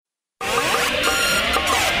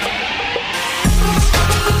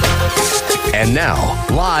And now,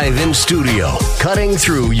 live in studio, cutting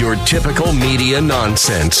through your typical media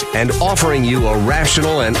nonsense and offering you a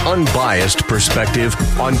rational and unbiased perspective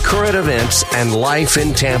on current events and life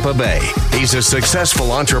in Tampa Bay. He's a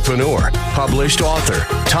successful entrepreneur, published author,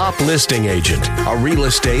 top listing agent, a real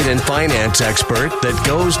estate and finance expert that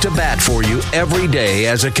goes to bat for you every day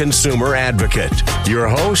as a consumer advocate. Your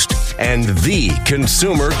host and the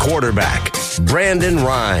consumer quarterback, Brandon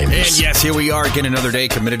Rhymes. And yes, here we are again another day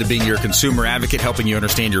committed to being your consumer advocate, helping you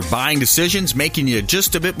understand your buying decisions, making you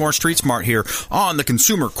just a bit more street smart here on the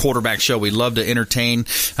Consumer Quarterback Show. We love to entertain,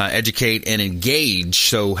 educate, and engage.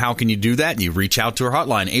 So how can you do that? You reach out to our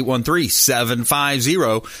hotline,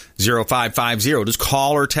 813-750-0550. Just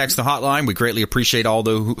call or text the hotline. We greatly appreciate all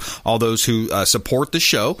those who support the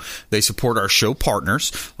show. They support our show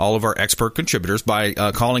partners, all of our expert contributors, by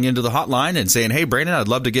calling into the hotline and saying, hey, Brandon, I'd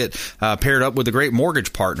love to get paired up with a great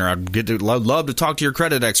mortgage partner. I'd love to talk to your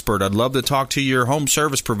credit expert. I'd love to talk to your home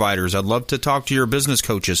service providers. I'd love to talk to your business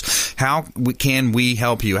coaches. How can we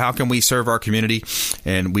help you? How can we serve our community?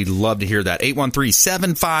 And we'd love to hear that.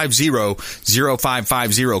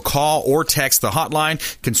 813-750-0550. Call or text the hotline,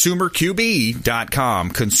 consumerqb.com,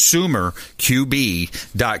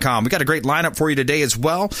 consumerqb.com. We got a great lineup for you today as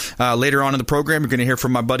well. Later on in the program, you're going to hear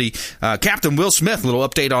from my buddy Captain Will Smith, a little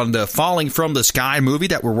update on the Falling from the Sky movie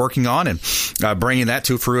that we're working on and bringing that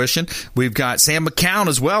to fruition. We've got Sam McCown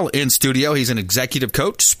as well in studio. He's an executive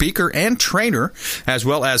coach, speaker, and trainer, as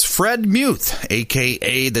well as Fred Muth,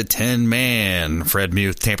 a.k.a. the Tin Man. Fred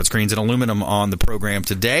Muth, Tampa Screens and Aluminum, on the program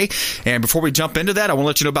today. And before we jump into that, I want to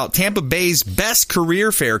let you know about Tampa Bay's Best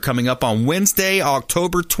Career Fair coming up on Wednesday,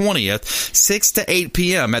 October 20th, 6 to 8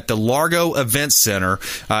 p.m. at the Largo Events Center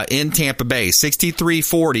in Tampa Bay,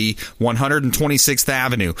 6340 126th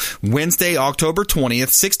Avenue. Wednesday, October 20th,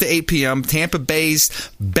 6 to 8 p.m., Tampa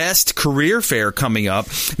Bay's Best Career Fair coming up.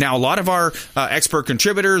 Now, a lot of our expert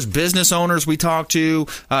contributors, business owners we talk to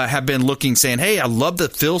have been looking, saying, hey, I'd love to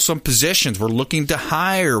fill some positions. We're looking to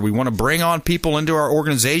hire. We want to bring on people into our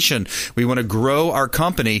organization. We want to grow our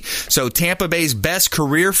company. So Tampa Bay's Best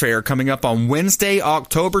Career Fair coming up on Wednesday,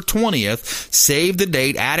 October 20th. Save the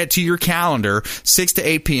date. Add it to your calendar. 6 to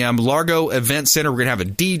 8 p.m. Largo Event Center. We're going to have a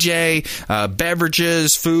DJ,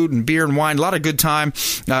 beverages, food, and beer and wine. A lot of good time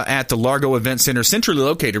at the Largo Event Center, centrally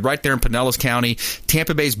located right there in Pinellas County.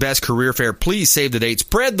 Tampa Bay's Best Career Fair. Please save the date.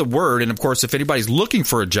 Spread the word. And, of course, if anybody's looking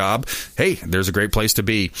for a job, hey, there's a great place to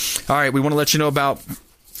be. All right, we want to let you know about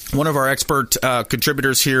one of our expert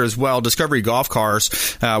contributors here as well, Discovery Golf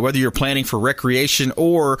Cars. Whether you're planning for recreation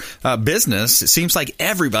or business, it seems like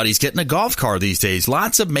everybody's getting a golf car these days.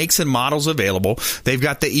 Lots of makes and models available. They've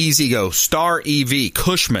got the EasyGo, Star EV,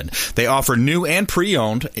 Cushman. They offer new and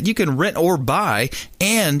pre-owned. You can rent or buy,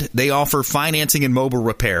 and they offer financing and mobile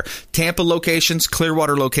repair. Tampa locations,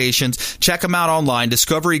 Clearwater locations. Check them out online,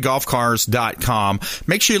 discoverygolfcars.com.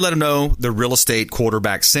 Make sure you let them know the real estate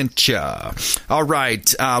quarterback sent you. All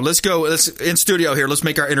right. Let's go. Let's in studio here. Let's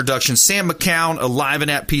make our introduction. Sam McCown, Alive and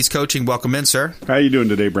at Peace Coaching. Welcome in, sir. How are you doing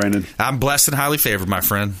today, Brandon? I'm blessed and highly favored, my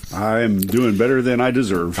friend. I am doing better than I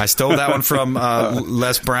deserve. I stole that one from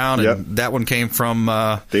Les Brown, and that one came from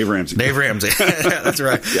Dave Ramsey. Dave Ramsey. That's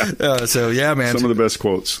right. Yeah. Yeah, man. Some of the best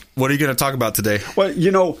quotes. What are you going to talk about today? Well,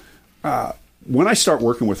 when I start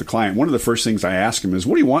working with a client, one of the first things I ask him is,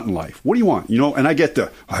 what do you want in life? What do you want? And I get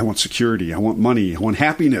I want security. I want money. I want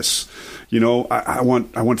happiness. I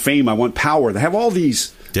want fame. I want power. They have all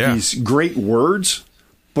these great words,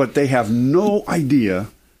 but they have no idea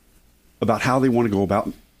about how they want to go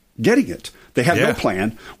about getting it. They have no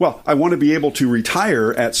plan. Well, I want to be able to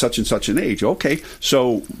retire at such and such an age. Okay,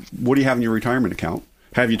 so what do you have in your retirement account?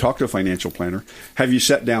 Have you talked to a financial planner? Have you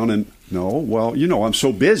sat down and, no, well, I'm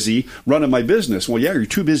so busy running my business. Well, yeah, you're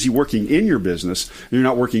too busy working in your business. You're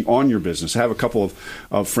not working on your business. I have a couple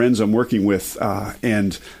of friends I'm working with,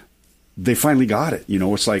 and they finally got it.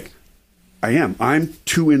 It's like, I'm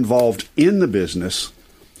too involved in the business.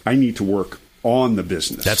 I need to work on the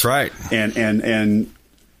business. That's right. And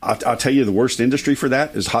I'll tell you, the worst industry for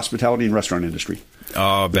that is hospitality and restaurant industry.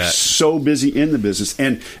 Oh, I bet. They're so busy in the business,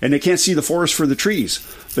 and they can't see the forest for the trees.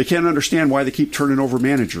 They can't understand why they keep turning over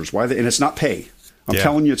managers. And it's not pay. I'm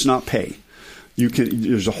telling you, it's not pay.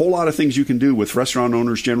 There's a whole lot of things you can do with restaurant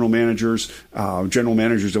owners, general managers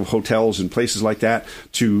of hotels and places like that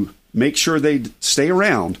to make sure they stay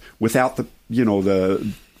around without the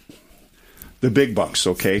big bucks.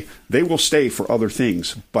 Okay, they will stay for other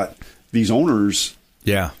things, but these owners,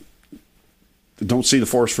 don't see the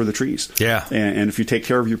forest for the trees. Yeah. And if you take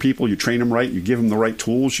care of your people, you train them right, you give them the right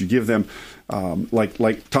tools, you give them,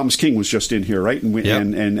 like Thomas King was just in here, right?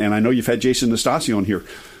 And I know you've had Jason Nastasio on here.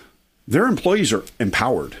 Their employees are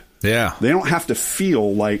empowered. Yeah. They don't have to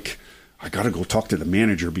feel like, I got to go talk to the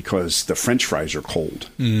manager because the French fries are cold.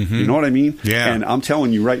 Mm-hmm. You know what I mean? Yeah. And I'm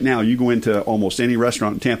telling you right now, you go into almost any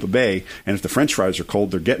restaurant in Tampa Bay, and if the French fries are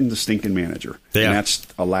cold, they're getting the stinking manager. Yeah. And that's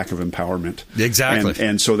a lack of empowerment. Exactly.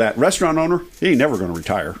 And so that restaurant owner, he ain't never going to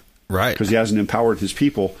retire. Right. Because he hasn't empowered his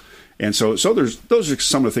people. And so those are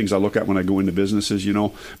some of the things I look at when I go into businesses,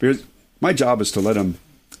 because my job is to let them,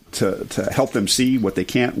 to help them see what they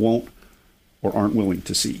can't, won't, or aren't willing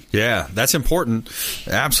to see. Yeah, that's important.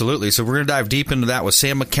 Absolutely. So we're going to dive deep into that with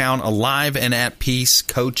Sam McCown, Alive and at Peace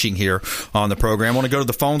coaching here on the program. I want to go to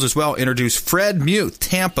the phones as well. Introduce Fred Muth,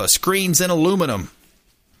 Tampa Screens and Aluminum.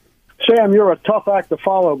 Sam, you're a tough act to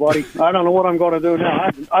follow, buddy. I don't know what I'm going to do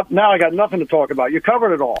now. Now I got nothing to talk about. You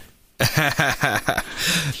covered it all.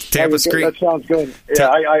 Tampa Screen. That sounds good. Yeah,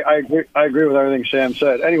 I agree with everything Sam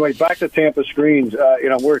said. Anyway, back to Tampa Screens.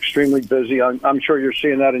 We're extremely busy. I'm sure you're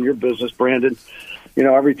seeing that in your business, Brandon.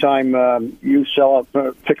 Every time you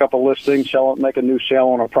pick up a listing, sell it, make a new sale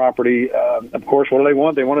on a property, of course, what do they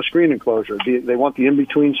want? They want a screen enclosure. They want the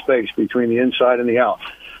in-between space between the inside and the out.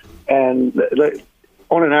 And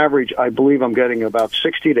on an average, I believe I'm getting about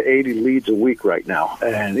 60 to 80 leads a week right now.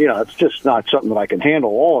 And, it's just not something that I can handle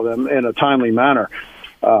all of them in a timely manner.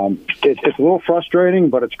 It's a little frustrating,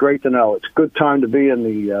 but it's great to know. It's a good time to be in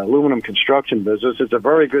the aluminum construction business. It's a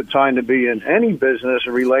very good time to be in any business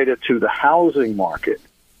related to the housing market.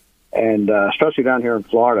 And especially down here in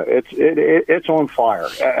Florida, it's on fire.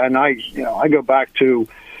 And I go back to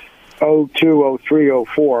 02, 03,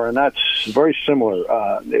 04, and that's very similar.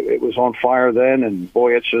 It was on fire then, and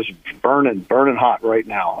boy, it's just burning hot right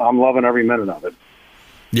now. I'm loving every minute of it.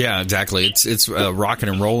 Yeah, exactly. It's rocking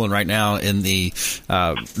and rolling right now in the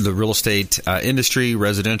real estate industry,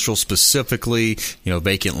 residential specifically.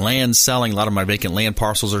 Vacant land selling. A lot of my vacant land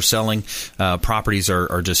parcels are selling. Properties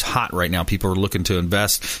are just hot right now. People are looking to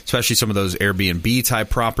invest, especially some of those Airbnb type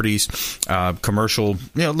properties. Commercial,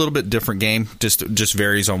 a little bit different game. Just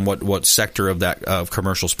varies on what sector of that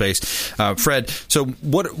commercial space. Fred, so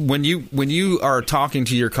when you are talking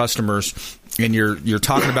to your customers, and you're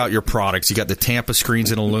talking about your products, you got the Tampa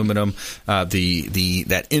Screens and Aluminum,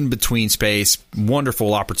 that in between space,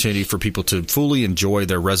 wonderful opportunity for people to fully enjoy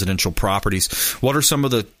their residential properties. What are some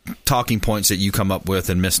of the talking points that you come up with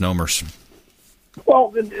and misnomers?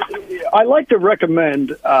 Well, I like to recommend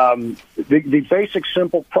the basic,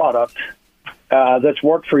 simple product that's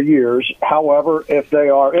worked for years. However, if they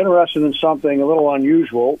are interested in something a little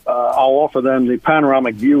unusual, I'll offer them the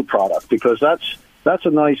panoramic view product, because that's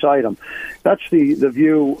a nice item. That's the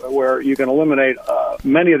view where you can eliminate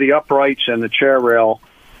many of the uprights and the chair rail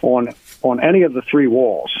on any of the three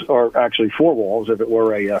walls, or actually four walls if it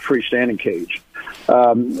were a freestanding cage.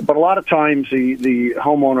 But a lot of times the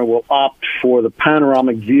homeowner will opt for the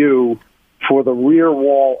panoramic view for the rear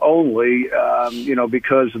wall only,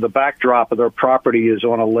 because the backdrop of their property is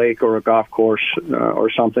on a lake or a golf course or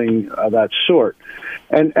something of that sort.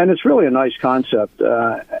 And it's really a nice concept.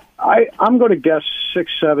 I'm going to guess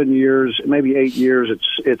 6-7 years, maybe 8 years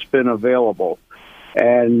it's been available.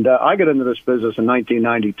 And I got into this business in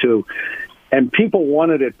 1992, and people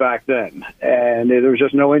wanted it back then, and there was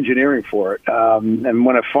just no engineering for it. And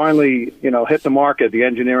when it finally, hit the market, the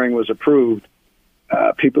engineering was approved.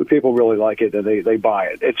 People really like it, and they buy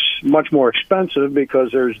it. It's much more expensive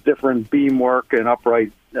because there's different beam work and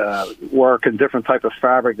upright work and different type of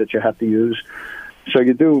fabric that you have to use. So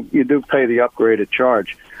you do pay the upgraded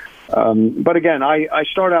charge. But again, I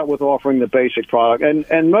start out with offering the basic product,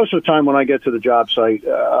 and most of the time when I get to the job site,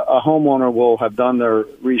 a homeowner will have done their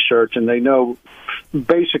research and they know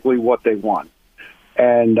basically what they want.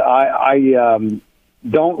 And I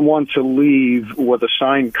don't want to leave with a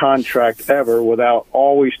signed contract ever without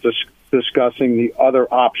always discussing the other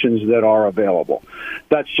options that are available.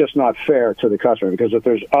 That's just not fair to the customer, because if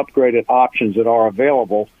there's upgraded options that are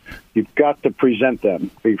available, you've got to present them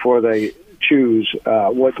before they choose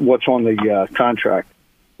what's on the contract,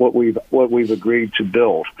 what we've agreed to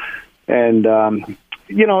build. And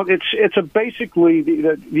it's a basically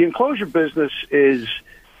the enclosure business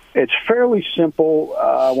it's fairly simple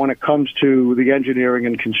when it comes to the engineering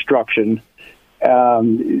and construction.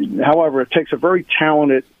 However, it takes a very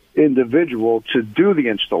talented individual to do the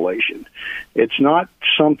installation. It's not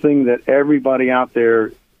something that everybody out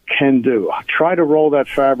there can do. Try to roll that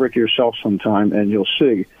fabric yourself sometime, and you'll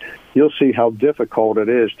see how difficult it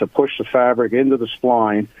is to push the fabric into the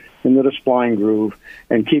spline groove,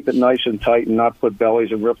 and keep it nice and tight and not put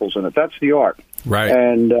bellies and ripples in it. That's the art. Right.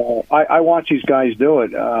 And I watch these guys do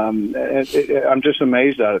it. I'm just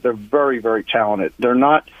amazed at it. They're very, very talented. They're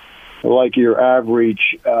not like your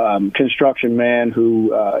average construction man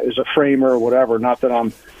who is a framer or whatever. Not that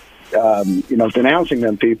I'm denouncing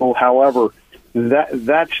them people. However,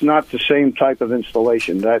 that's not the same type of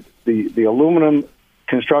installation. That the aluminum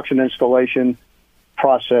construction installation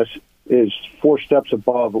process is 4 steps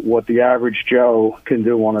above what the average Joe can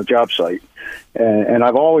do on a job site. And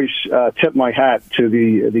I've always tipped my hat to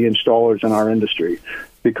the installers in our industry,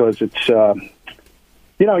 because it's,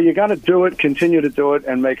 you got to do it, continue to do it,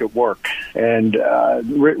 and make it work. And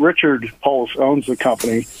Richard Pulse owns the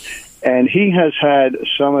company, and he has had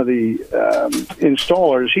some of the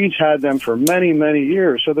installers. He's had them for many, many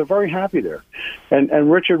years, so they're very happy there.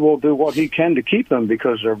 And Richard will do what he can to keep them,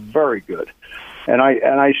 because they're very good. And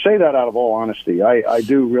I say that out of all honesty. I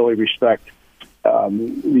do really respect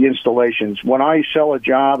the installations. When I sell a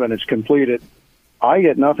job and it's completed, I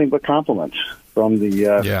get nothing but compliments from the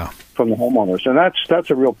homeowners, and that's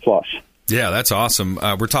a real plus. Yeah, that's awesome.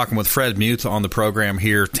 We're talking with Fred Muth on the program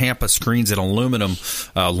here, Tampa Screens and Aluminum,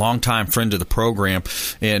 longtime friend of the program.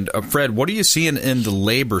 And Fred, what are you seeing in the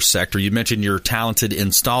labor sector? You mentioned your talented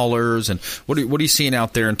installers, and what are you seeing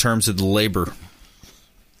out there in terms of the labor?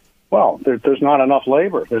 Well, there's not enough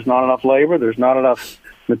labor. There's not enough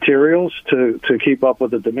materials to keep up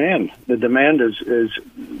with the demand. The demand is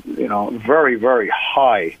very, very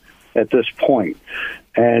high at this point.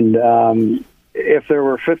 And if there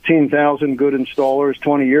were 15,000 good installers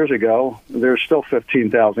 20 years ago, there's still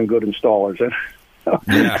 15,000 good installers.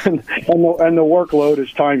 Yeah. and the workload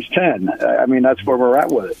is times 10. I mean, that's where we're at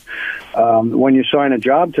with it. When you sign a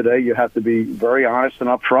job today, you have to be very honest and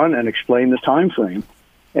upfront and explain the time frame.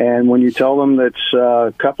 And when you tell them it's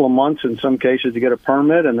a couple of months, in some cases, to get a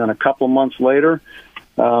permit, and then a couple of months later,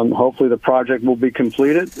 hopefully the project will be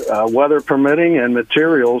completed, weather permitting, and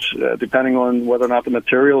materials, depending on whether or not the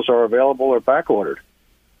materials are available or back ordered.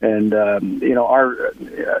 And our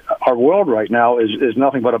world right now is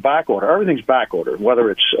nothing but a back order. Everything's back ordered, whether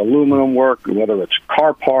it's aluminum work, whether it's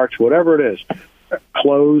car parts, whatever it is,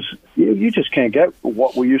 clothes. You just can't get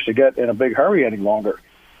what we used to get in a big hurry any longer.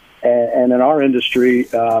 And in our industry,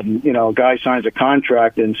 a guy signs a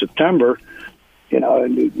contract in September.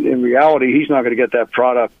 In reality, he's not going to get that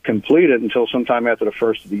product completed until sometime after the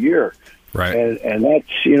first of the year. Right. And that's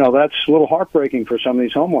a little heartbreaking for some of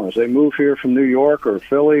these homeowners. They move here from New York or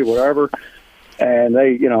Philly, whatever, and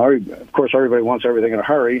they, of course, everybody wants everything in a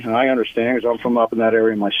hurry, and I understand because I'm from up in that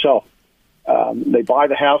area myself. They buy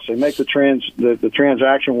the house, they make the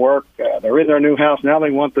transaction work. They're in their new house. Now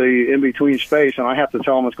they want the in-between space, and I have to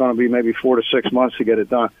tell them it's going to be maybe 4 to 6 months to get it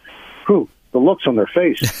done. Whew, the looks on their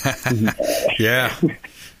face. Yeah,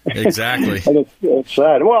 exactly. And it's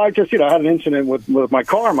sad. Well, I just, I had an incident with my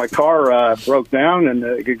car. My car broke down, and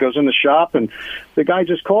it goes in the shop, and the guy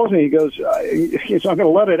just calls me. He goes, he's not going to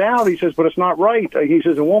let it out. He says, but it's not right. He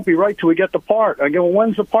says, it won't be right till we get the part. I go, well,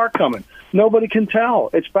 when's the part coming? Nobody can tell.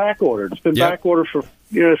 It's back ordered. It's been back ordered for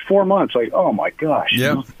 4 months. Like, oh my gosh.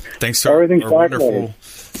 Yeah. Thanks to our wonderful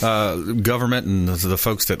government and the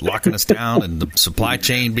folks that locking us down, and the supply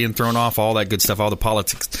chain being thrown off, all that good stuff, all the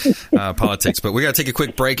politics. But we got to take a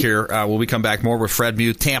quick break here. When we come back, more with Fred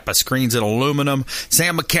Muth, Tampa Screens and Aluminum.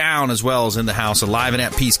 Sam McCown as well is in the house, Alive and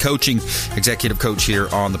at Peace Coaching, executive coach here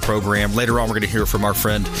on the program. Later on, we're going to hear from our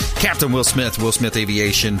friend Captain Will Smith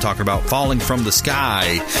Aviation, talking about Falling from the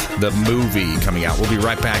Sky, the movie coming out. We'll be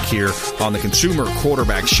right back here on the Consumer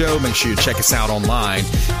Quarterback Show. Make sure you check us out online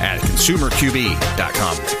at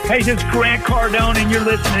ConsumerQB.com. Hey, this is Grant Cardone, and you're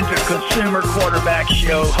listening to Consumer Quarterback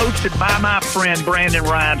Show, hosted by my friend Brandon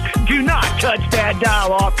Rhymes. Do not touch that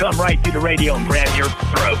dial. I'll come right through the radio and grab your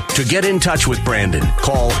throat. To get in touch with Brandon,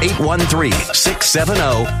 call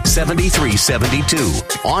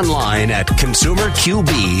 813-670-7372. Online at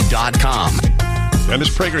ConsumerQB.com.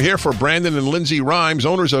 Dennis Prager here for Brandon and Lindsay Rhymes,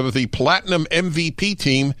 owners of the Platinum MVP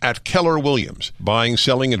team at Keller Williams. Buying,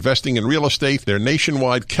 selling, investing in real estate, their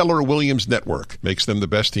nationwide Keller Williams network makes them the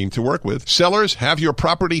best team to work with. Sellers, have your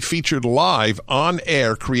property featured live on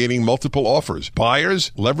air, creating multiple offers.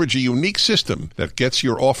 Buyers, leverage a unique system that gets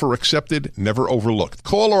your offer accepted, never overlooked.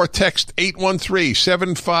 Call or text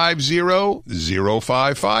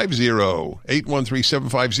 813-750-0550,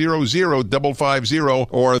 813-750-0550,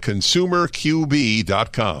 or ConsumerQB.com.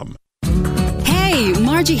 Hey,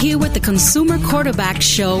 Margie here with the Consumer Quarterback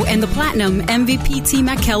Show and the Platinum MVP team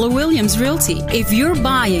at Keller Williams Realty. If you're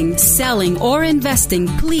buying, selling, or investing,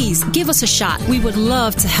 please give us a shot. We would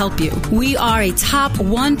love to help you. We are a top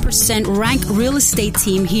 1% ranked real estate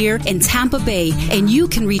team here in Tampa Bay, and you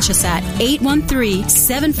can reach us at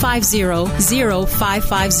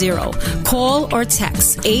 813-750-0550. Call or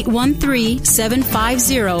text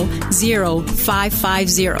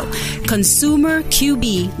 813-750-0550.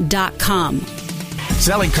 ConsumerQB.com.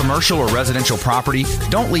 Selling commercial or residential property?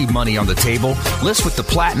 Don't leave money on the table. List with the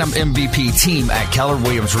Platinum MVP team at Keller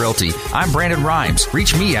Williams Realty. I'm Brandon Rhymes.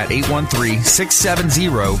 Reach me at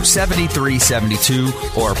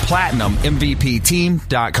 813-670-7372 or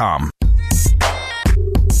PlatinumMVPteam.com.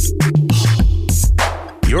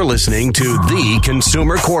 You're listening to the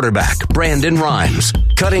consumer quarterback, Brandon Rhymes,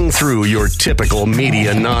 cutting through your typical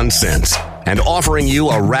media nonsense and offering you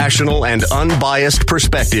a rational and unbiased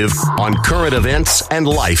perspective on current events and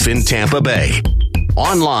life in Tampa Bay.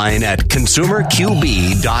 Online at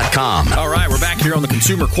consumerqb.com. All right, we're back here on the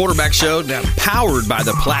Consumer Quarterback Show, now powered by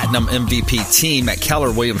the Platinum MVP team at Keller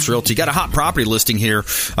Williams Realty. Got a hot property listing here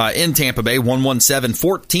in Tampa Bay, 117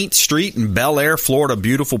 14th Street in Bel Air, Florida.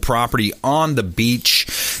 Beautiful property on the beach.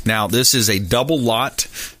 Now, this is a double lot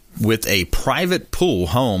with a private pool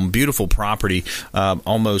home. Beautiful property,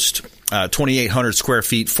 almost 2,800 square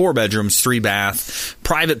feet, 4 bedrooms, 3 bath,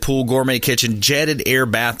 private pool, gourmet kitchen, jetted air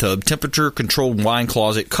bathtub, temperature-controlled wine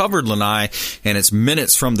closet, covered lanai, and it's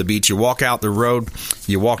minutes from the beach. You walk out the road,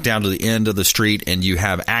 you walk down to the end of the street, and you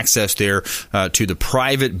have access there to the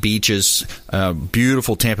private beaches.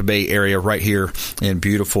 Beautiful Tampa Bay area right here in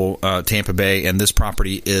beautiful Tampa Bay, and this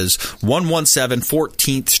property is 117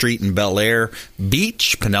 14th Street in Bel Air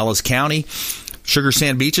Beach, Pinellas County. Sugar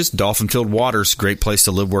Sand Beaches, Dolphin-filled waters, great place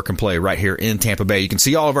to live, work, and play right here in Tampa Bay. You can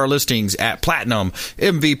see all of our listings at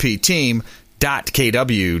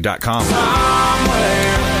PlatinumMVPteam.kw.com.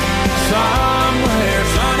 Somewhere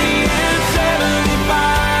sunny and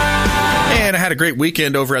 75. And I had a great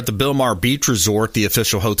weekend over at the Bilmar Beach Resort, the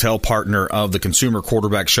official hotel partner of the Consumer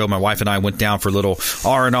Quarterback Show. My wife and I went down for a little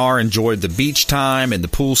R&R, enjoyed the beach time and the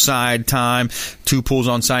poolside time. 2 pools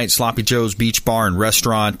on site, Sloppy Joe's Beach Bar and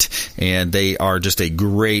Restaurant, and they are just a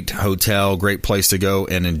great hotel, great place to go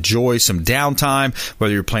and enjoy some downtime,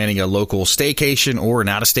 whether you're planning a local staycation or an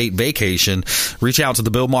out-of-state vacation. Reach out to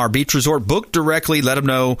the Bilmar Beach Resort, book directly, let them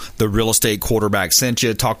know the Real Estate Quarterback sent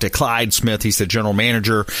you. Talk to Clyde Smith, he's the general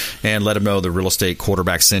manager, and let him know the Real Estate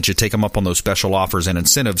Quarterback sent you. Take them up on those special offers and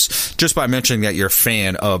incentives just by mentioning that you're a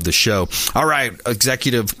fan of the show. All right,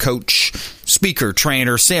 executive coach, speaker,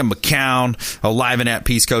 trainer, Sam McCown, Live and at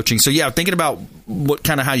Peace Coaching. So, yeah, thinking about what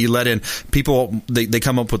kind of how you let in people, they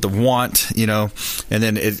come up with the want, and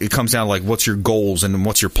then it comes down to like, what's your goals and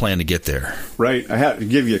what's your plan to get there? Right. I have to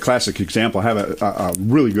give you a classic example. I have a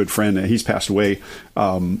really good friend. He's passed away.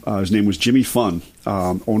 His name was Jimmy Fun,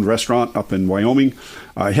 owned a restaurant up in Wyoming.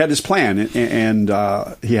 He had his plan, and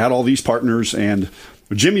he had all these partners, and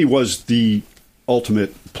Jimmy was the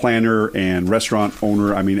ultimate planner and restaurant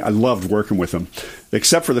owner. I mean, I loved working with him,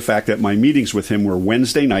 except for the fact that my meetings with him were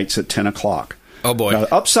Wednesday nights at 10 o'clock. Oh, boy. Now,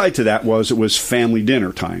 the upside to that was it was family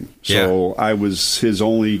dinner time. So yeah. I was his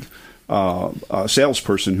only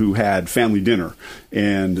salesperson who had family dinner.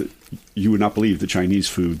 And you would not believe the Chinese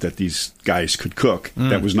food that these guys could cook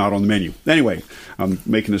that was not on the menu. Anyway, I'm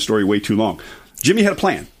making the story way too long. Jimmy had a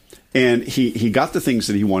plan. And he got the things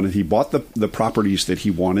that he wanted. He bought the properties that he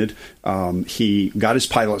wanted. He got his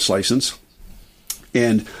pilot's license.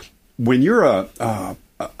 And when you're a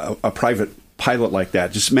private pilot like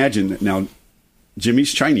that, just imagine that now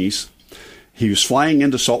Jimmy's Chinese. He was flying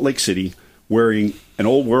into Salt Lake City wearing an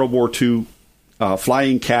old World War II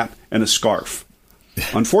flying cap and a scarf.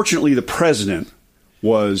 Unfortunately, the president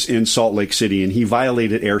was in Salt Lake City, and he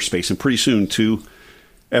violated airspace. And pretty soon, 2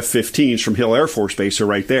 F-15s from Hill Air Force Base are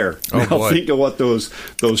right there. Oh, now boy. Think of what those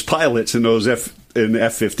pilots and those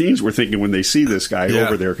F-15s were thinking when they see this guy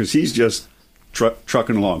over there, because he's just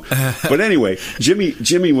trucking along. But anyway,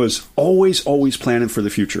 Jimmy was always planning for the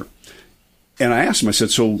future. And I asked him, I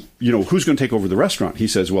said, so, who's going to take over the restaurant? He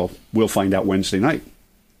says, well, we'll find out Wednesday night.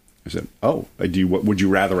 I said, oh, would you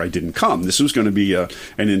rather I didn't come? This was going to be an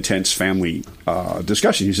intense family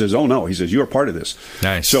discussion. He says, oh, no. He says, you're a part of this.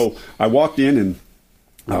 Nice. So I walked in, and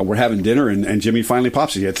we're having dinner, and Jimmy finally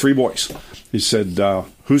pops it. He had 3 boys. He said,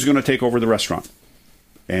 who's going to take over the restaurant?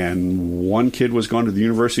 And one kid was going to the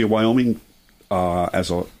University of Wyoming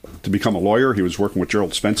to become a lawyer. He was working with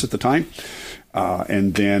Gerald Spence at the time.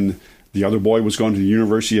 And then the other boy was going to the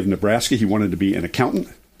University of Nebraska. He wanted to be an accountant.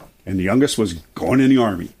 And the youngest was going in the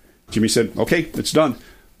Army. Jimmy said, okay, it's done.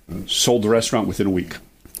 Sold the restaurant within a week.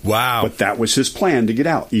 Wow. But that was his plan to get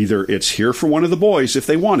out. Either it's here for one of the boys if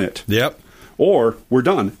they want it. Yep. Or we're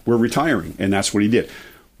done. We're retiring. And that's what he did.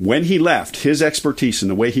 When he left, his expertise and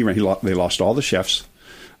the way he ran, they lost all the chefs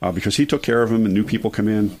because he took care of them, and new people come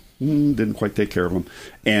in, didn't quite take care of them.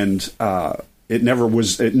 And it never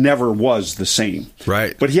was the same.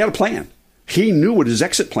 Right. But he had a plan. He knew what his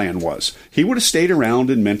exit plan was. He would have stayed around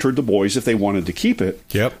and mentored the boys if they wanted to keep it.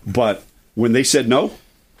 Yep. But when they said no,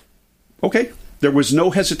 okay, There was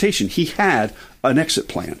no hesitation. He had an exit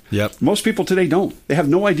plan. Yep. Most people today don't. They have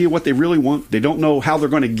no idea what they really want. They don't know how they're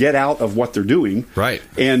going to get out of what they're doing. Right.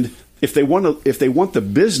 And if they want the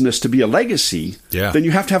business to be a legacy, then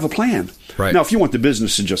you have to have a plan. Right. Now, if you want the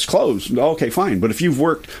business to just close, okay, fine. But if you've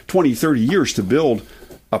worked 20, 30 years to build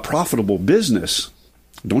a profitable business,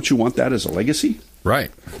 don't you want that as a legacy?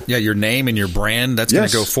 Right. Yeah, your name and your brand, that's going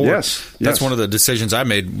to go forward. Yes. That's one of the decisions I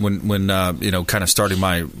made when kind of starting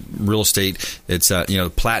my real estate. It's,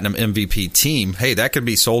 Platinum MVP team. Hey, that could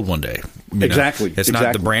be sold one day. Exactly. It's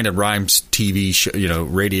not the Brandon Rhymes TV show,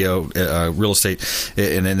 radio, real estate.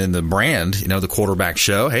 And then the brand, the quarterback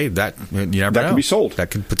show. Hey, that you never know. That can be sold.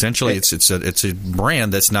 That could potentially, it's a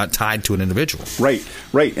brand that's not tied to an individual. Right.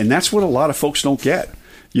 And that's what a lot of folks don't get.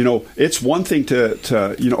 It's one thing to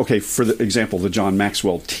for the example, the John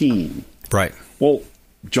Maxwell team. Right. Well,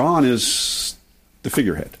 John is the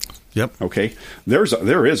figurehead. Yep. Okay. There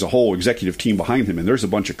is a whole executive team behind him, and there's a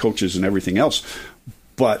bunch of coaches and everything else.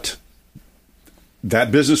 But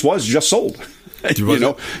that business was just sold.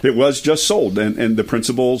 It was just sold. And the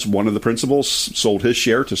principals, one of the principals sold his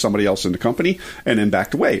share to somebody else in the company and then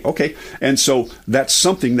backed away. Okay. And so that's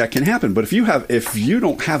something that can happen. But if you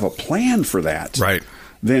don't have a plan for that, right,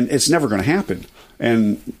 then it's never going to happen.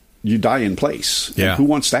 And you die in place. Yeah. And who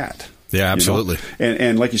wants that? Yeah, absolutely.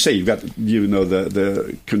 And like you say, you've got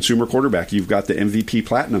the consumer quarterback, you've got the MVP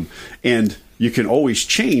Platinum, and you can always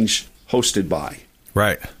change hosted by.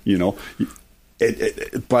 Right.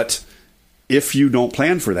 But if you don't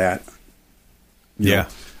plan for that,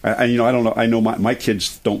 I don't know. I know my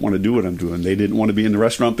kids don't want to do what I'm doing. They didn't want to be in the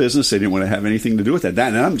restaurant business. They didn't want to have anything to do with that.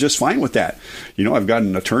 And I'm just fine with that. I've got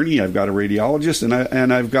an attorney, I've got a radiologist, and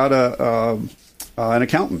I've got an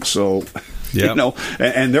accountant. So,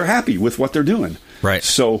 and they're happy with what they're doing. Right.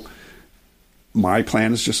 So my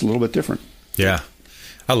plan is just a little bit different. Yeah.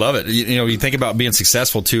 I love it. You think about being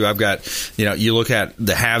successful too. I've got, you look at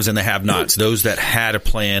the haves and the have-nots, those that had a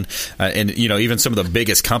plan, and even some of the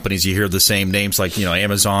biggest companies, you hear the same names like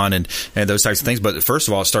Amazon and those types of things. But first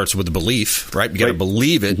of all, it starts with the belief, right? You got to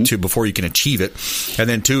believe it before you can achieve it, and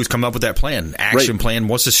then two is come up with that plan, action plan.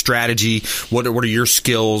 What's the strategy? What are your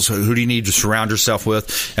skills? Who do you need to surround yourself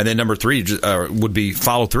with? And then number three would be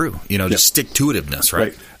follow through. Just stick to itiveness,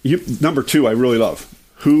 right? Number two, I really love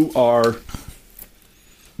who are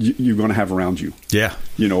you're going to have around you. Yeah.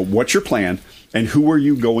 What's your plan and who are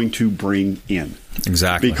you going to bring in?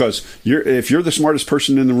 Exactly. Because if you're the smartest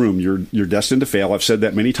person in the room, you're destined to fail. I've said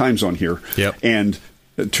that many times on here. Yep. And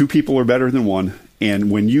two people are better than one. And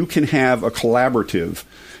when you can have a collaborative,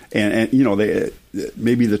 and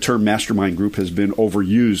maybe the term mastermind group has been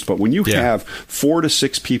overused, but when you have 4 to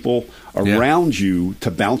 6 people around you to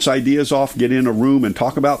bounce ideas off, get in a room and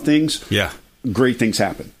talk about things, great things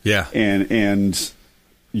happen. Yeah. And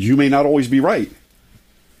you may not always be right,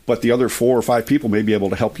 but the other 4 or 5 people may be able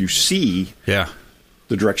to help you see the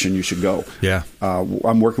direction you should go. Yeah.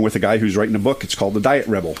 I'm working with a guy who's writing a book. It's called The Diet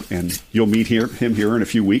Rebel, and you'll meet him here in a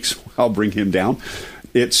few weeks. I'll bring him down.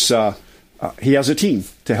 It's he has a team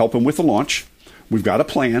to help him with the launch. We've got a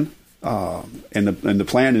plan, and the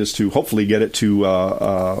plan is to hopefully get it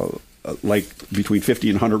to like between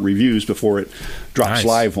 50 and 100 reviews before it drops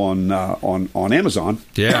live on Amazon,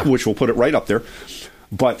 which will put it right up there.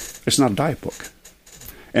 But it's not a diet book.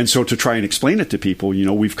 And so to try and explain it to people,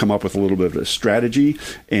 we've come up with a little bit of a strategy.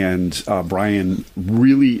 And Brian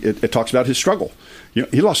really, it talks about his struggle.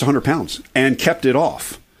 He lost 100 pounds and kept it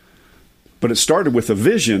off. But it started with a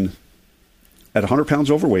vision at 100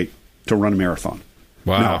 pounds overweight to run a marathon.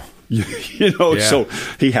 Wow. Now, so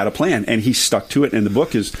he had a plan and he stuck to it. And the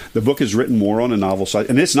book is written more on a novel side.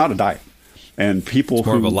 And it's not a diet. And people it's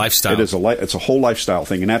more of a lifestyle. It's a whole lifestyle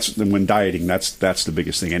thing, and when dieting, that's the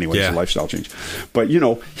biggest thing anyway. It's a lifestyle change. But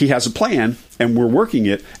he has a plan, and we're working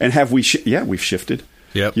it. And have we? We've shifted.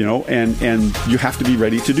 Yep. And you have to be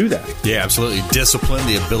ready to do that. Yeah, absolutely. Discipline,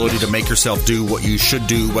 the ability to make yourself do what you should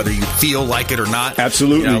do, whether you feel like it or not.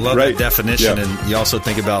 Absolutely. I love that definition. Yeah. And you also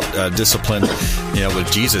think about discipline,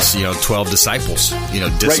 with Jesus, 12 disciples,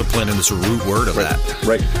 discipline and this root word of that.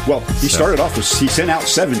 Right. Well, he started off with, he sent out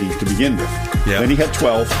 70 to begin with. Yeah. Then he had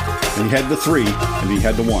 12, then he had the 3, and then he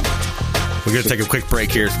had the 1. We're going to take a quick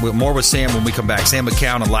break here. More with Sam when we come back. Sam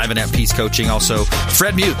McCown and Live and at Peace Coaching. Also,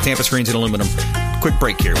 Fred Muth, Tampa Screens and Aluminum. Quick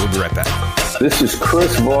break here. We'll be right back. This is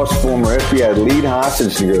Chris Voss, former FBI lead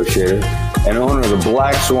hostage negotiator and owner of the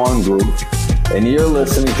Black Swan Group, and you're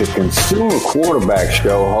listening to Consumer Quarterback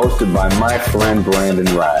Show hosted by my friend Brandon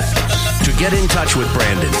Rhymes. To get in touch with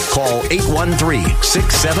Brandon, call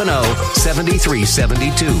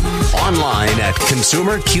 813-670-7372. Online at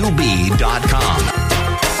consumerqb.com.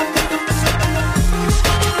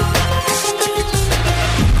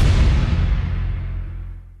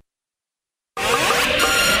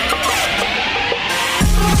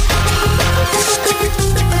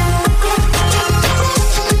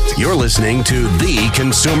 listening to the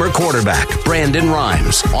consumer quarterback, Brandon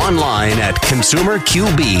Rhymes, online at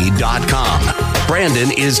consumerqb.com.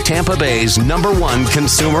 Brandon is Tampa Bay's #1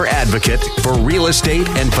 consumer advocate for real estate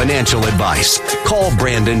and financial advice. Call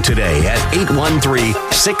Brandon today at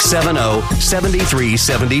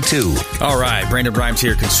 813-670-7372. All right, Brandon Rhymes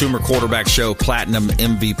here, Consumer Quarterback Show, Platinum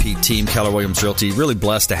MVP team, Keller Williams Realty. Really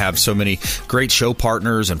blessed to have so many great show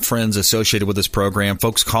partners and friends associated with this program.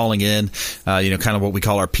 Folks calling in, kind of what we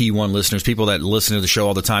call our P1 listeners, people that listen to the show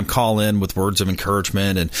all the time, call in with words of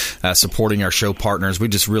encouragement and supporting our show partners. We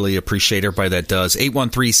just really appreciate everybody that does.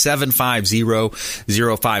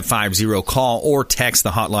 813-750-0550. Call or text the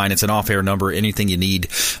hotline. It's an off-air number. Anything you need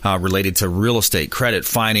related to real estate, credit,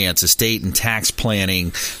 finance, estate and tax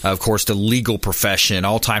planning, of course, the legal profession,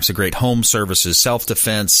 all types of great home services,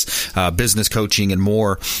 self-defense, business coaching, and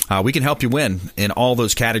more. We can help you win in all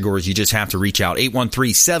those categories. You just have to reach out.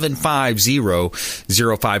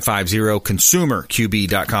 813-750-0550,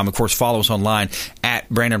 consumerqb.com. Of course, follow us online at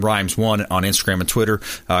Brandon Rhymes 1 on Instagram and Twitter,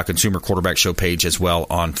 Consumer Quarterback Show page as well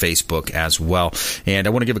on Facebook as well. And I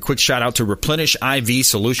want to give a quick shout out to Replenish IV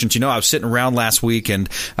Solutions. I was sitting around last week and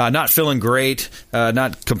not feeling great,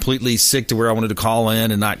 not completely sick to where I wanted to call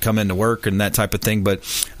in and not come into work and that type of thing. But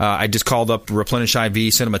I just called up Replenish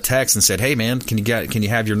IV, sent them a text and said, "Hey man, can you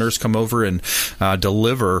have your nurse come over and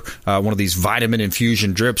deliver one of these vitamin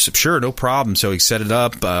infusion drips?" Sure, no problem. So he set it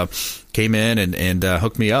up. Came in and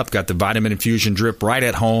hooked me up, got the vitamin infusion drip right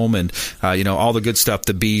at home, and all the good stuff,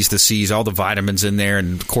 the B's, the C's, all the vitamins in there.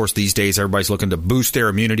 And of course, these days everybody's looking to boost their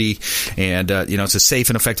immunity, and it's a safe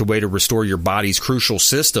and effective way to restore your body's crucial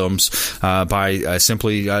systems by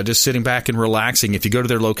simply just sitting back and relaxing. If you go to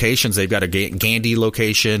their locations, they've got a Gandy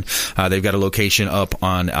location, they've got a location up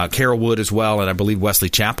on Carrollwood as well, and I believe Wesley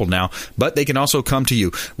Chapel now. But they can also come to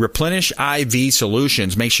you. Replenish IV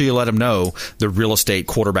Solutions. Make sure you let them know the real estate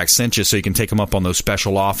quarterback sent you, so you can take them up on those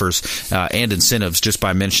special offers and incentives just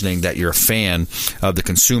by mentioning that you're a fan of the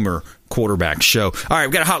Consumer Quarterback Show. All right,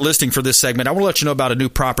 we've got a hot listing for this segment. I want to let you know about a new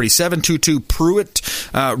property, 722 Pruitt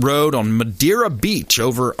Road on Madeira Beach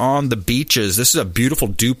over on the beaches. This is a beautiful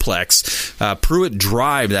duplex, Pruitt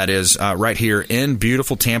Drive, that is, right here in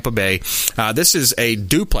beautiful Tampa Bay. This is a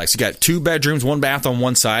duplex. You got 2 bedrooms, 1 bath on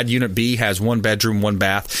one side. Unit B has 1 bedroom, 1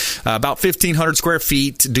 bath. About 1,500 square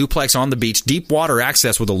feet, duplex on the beach. Deep water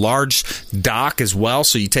access with a large dock as well.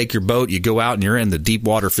 So you take your boat, you go out, and you're in the deep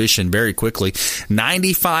water fishing very quickly.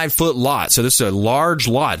 95-foot lot. So this is a large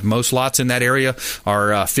lot. Most lots in that area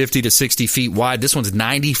are 50 to 60 feet wide. This one's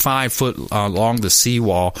 95 foot along the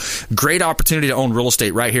seawall. Great opportunity to own real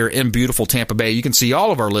estate right here in beautiful Tampa Bay. You can see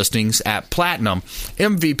all of our listings at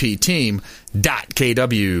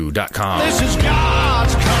PlatinumMVPTeam.kw.com. This is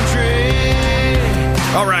God's country.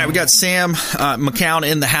 All right, we got Sam McCown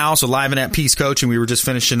in the house, Alive and at Peace Coach, and we were just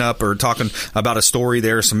finishing up or talking about a story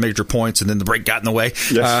there, some major points, and then the break got in the way.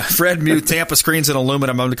 Yes. Fred Muth, Tampa Screens and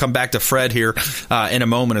Aluminum. I'm going to come back to Fred here in a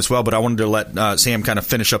moment as well, but I wanted to let Sam kind of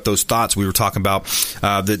finish up those thoughts. We were talking about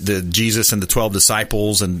the Jesus and the 12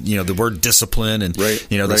 disciples, and the word discipline, and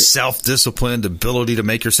the self-discipline, the ability to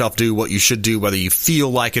make yourself do what you should do, whether you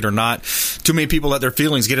feel like it or not. Too many people let their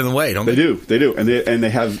feelings get in the way, don't they? They do, and they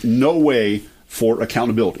have no way for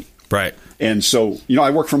accountability. Right. And so,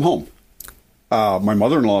 I work from home. My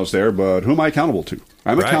mother-in-law is there, but who am I accountable to?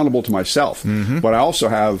 I'm accountable to myself. Mm-hmm. But I also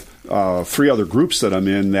have 3 other groups that I'm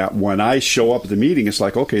in that when I show up at the meeting, it's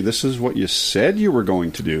like, okay, this is what you said you were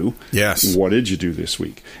going to do. Yes. What did you do this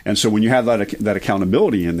week? And so when you have that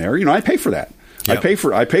accountability in there, I pay for that. Yep. I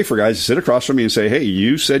pay for guys to sit across from me and say, hey,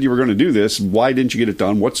 you said you were going to do this. Why didn't you get it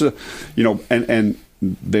done? And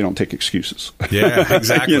they don't take excuses. Yeah,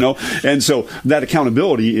 exactly. And so that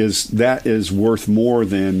accountability is worth more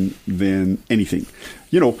than anything.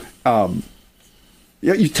 You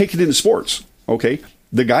take it into sports. Okay,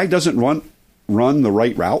 the guy doesn't run the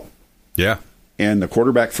right route. Yeah, and the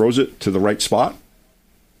quarterback throws it to the right spot.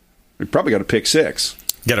 We probably got a pick 6.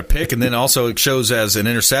 Got a pick, and then also it shows as an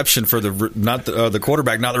interception for the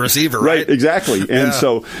quarterback, not the receiver, right? Exactly. And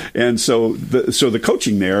so the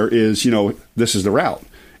coaching there is, this is the route.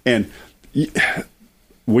 And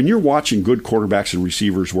when you're watching good quarterbacks and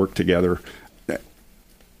receivers work together,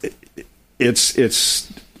 it's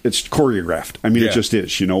choreographed. I mean, It just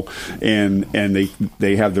is, and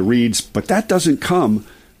they have the reads, but that doesn't come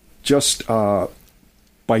just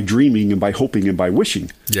by dreaming and by hoping and by wishing.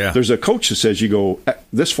 Yeah. There's a coach that says you go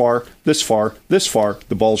this far, this far, this far,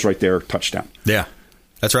 the ball's right there, touchdown. Yeah.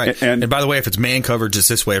 That's right. And by the way, if it's man coverage, it's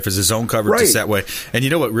this way. If it's his own coverage, it's that way. And you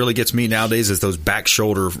know what really gets me nowadays is those back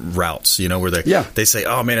shoulder routes, where they say,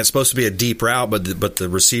 oh, man, it's supposed to be a deep route, but the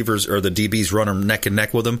receivers or the DBs run them neck and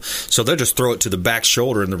neck with them. So they'll just throw it to the back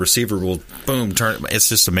shoulder, and the receiver will, boom, turn it. It's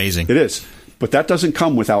just amazing. It is. But that doesn't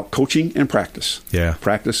come without coaching and practice. Yeah.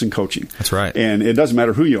 Practice and coaching. That's right. And it doesn't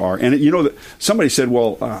matter who you are. And, somebody said,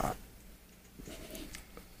 well,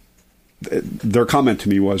 their comment to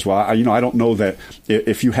me was, well, I don't know that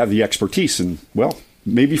if you have the expertise, and, well,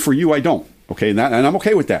 maybe for you I don't, okay, and I'm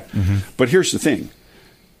okay with that. Mm-hmm. But here's the thing.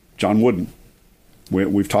 John Wooden,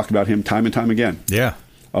 we've talked about him time and time again. Yeah.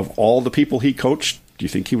 Of all the people he coached, do you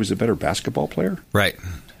think he was a better basketball player? Right.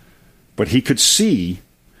 But he could see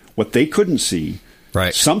what they couldn't see,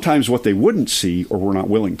 right? Sometimes what they wouldn't see or were not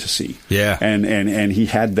willing to see. Yeah. And he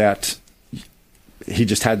had that. He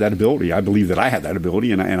just had that ability. I believe that I had that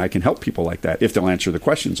ability, and I can help people like that if they'll answer the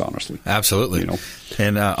questions honestly. Absolutely.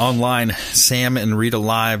 And online,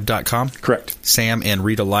 samandritalive.com. Correct.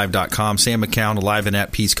 samandritalive.com. Sam McCown, Alive and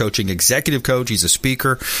at Peace Coaching Executive Coach. He's a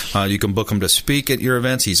speaker. You can book him to speak at your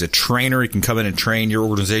events. He's a trainer. He can come in and train your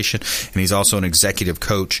organization, and he's also an executive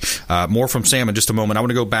coach. More from Sam in just a moment. I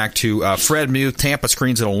want to go back to Fred Muth, Tampa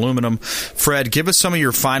Screens and Aluminum. Fred, give us some of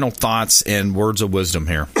your final thoughts and words of wisdom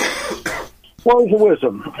here. Words of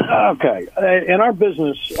wisdom. Okay. In our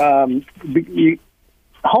business,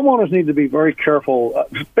 homeowners need to be very careful.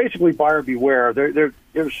 Basically, buyer beware.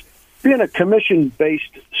 There's being a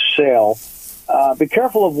commission-based sale. Be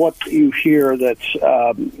careful of what you hear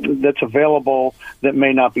that's available that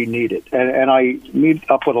may not be needed. And I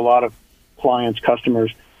meet up with a lot of clients,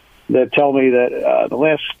 customers, that tell me that the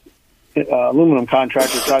last aluminum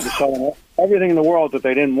contractor tried to sell them everything in the world that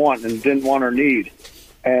they didn't want or need.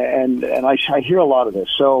 And I hear a lot of this.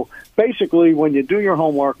 So basically, when you do your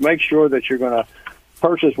homework, make sure that you're going to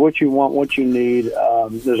purchase what you want, what you need.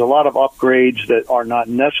 There's a lot of upgrades that are not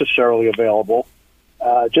necessarily available.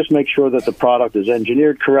 Just make sure that the product is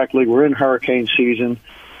engineered correctly. We're in hurricane season.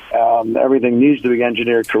 Everything needs to be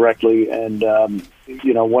engineered correctly. And,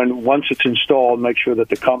 once it's installed, make sure that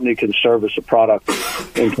the company can service the product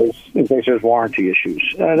in case there's warranty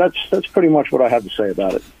issues. That's pretty much what I have to say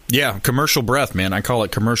about it. Yeah, commercial breath, man. I call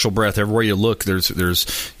it commercial breath. Everywhere you look, there's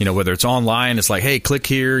whether it's online, it's like, hey, click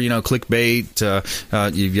here,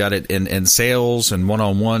 clickbait. You've got it in sales and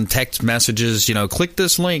one-on-one text messages. Click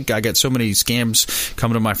this link. I get so many scams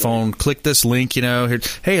coming to my phone. Click this link. Here,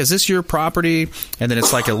 hey, is this your property? And then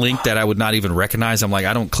it's like a link that I would not even recognize. I'm like,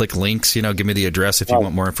 I don't click links. Give me the address if you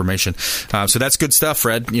want more information. So that's good stuff,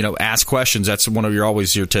 Fred. Ask questions. That's one of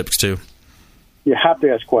your tips too. You have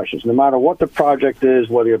to ask questions, no matter what the project is,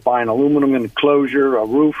 whether you're buying aluminum enclosure, a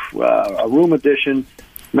roof, a room addition.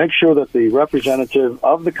 Make sure that the representative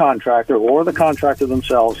of the contractor or the contractor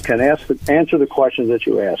themselves can answer the questions that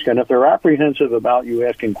you ask. And if they're apprehensive about you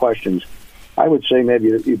asking questions, I would say maybe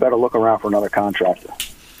you better look around for another contractor.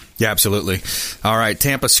 Yeah, absolutely. All right,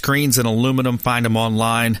 Tampa Screens and Aluminum. Find them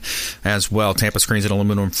online as well. Tampa Screens and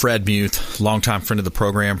Aluminum. Fred Muth, longtime friend of the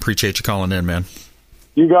program. Appreciate you calling in, man.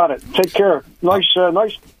 You got it. Take care. Nice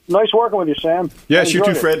working with you, Sam. Yes, you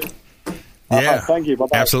too, Fred. Yeah, thank you.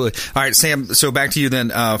 Bye-bye. Absolutely. All right, Sam. So back to you then.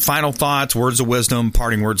 Final thoughts, words of wisdom,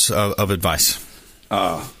 parting words of advice.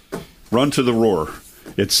 Run to the roar.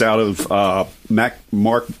 It's out of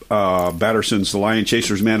Mark Batterson's The Lion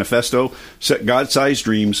Chaser's Manifesto. Set God-sized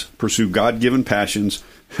dreams. Pursue God-given passions.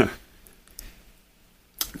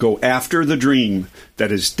 Go after the dream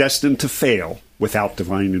that is destined to fail without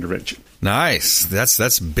divine intervention. Nice.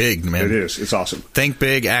 That's big, man. It is. It's awesome. Think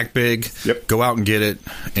big, act big. Yep. Go out and get it,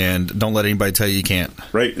 and don't let anybody tell you can't.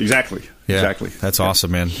 Right. Exactly. Yeah, exactly. That's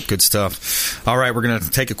awesome, man. Good stuff. All right, we're going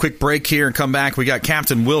to take a quick break here and come back. We got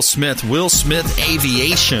Captain Will Smith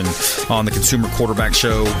Aviation on the Consumer Quarterback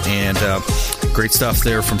Show, and great stuff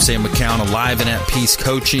there from Sam McCown, Alive and at Peace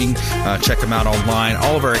Coaching. Check them out online.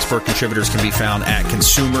 All of our expert contributors can be found at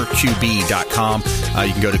consumerqb.com.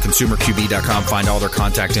 You can go to consumerqb.com, find all their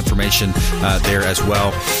contact information there as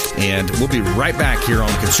well. And we'll be right back here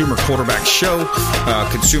on the Consumer Quarterback Show,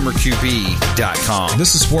 consumerqb.com.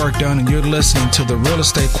 This is Work Done, and you're listening to the Real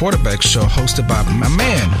Estate Quarterback Show hosted by my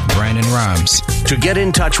man, Brandon Rhymes. To get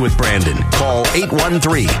in touch with Brandon, call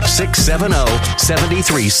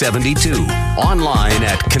 813-670-7372. Online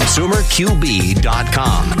at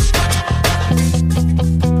consumerqb.com.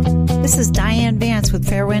 This is Diane Vance with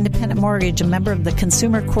Fairway Independent Mortgage, a member of the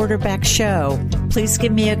Consumer Quarterback Show. Please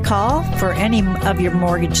give me a call for any of your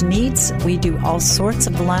mortgage needs. We do all sorts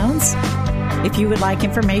of loans. If you would like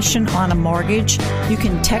information on a mortgage, you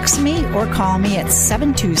can text me or call me at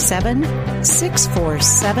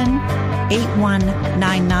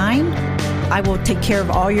 727-647-8199. I will take care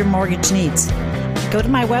of all your mortgage needs. Go to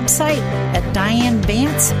my website at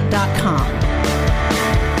dianevance.com.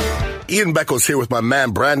 Ian Beckles here with my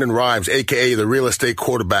man, Brandon Rhymes, a.k.a. the real estate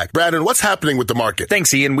quarterback. Brandon, what's happening with the market?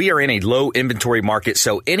 Thanks, Ian. We are in a low inventory market,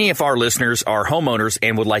 so any of our listeners are homeowners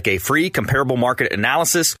and would like a free comparable market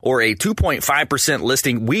analysis or a 2.5%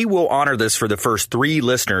 listing, we will honor this for the first 3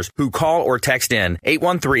 listeners who call or text in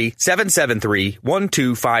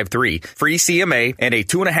 813-773-1253. Free CMA and a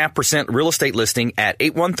 2.5% real estate listing at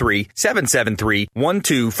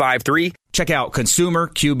 813-773-1253. Check out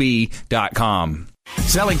ConsumerQB.com.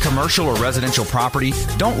 Selling commercial or residential property?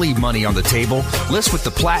 Don't leave money on the table. List with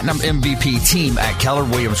the Platinum MVP team at Keller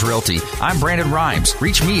Williams Realty. I'm Brandon Rhymes.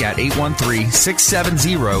 Reach me at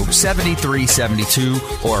 813-670-7372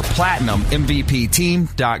 or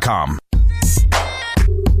PlatinumMVPteam.com.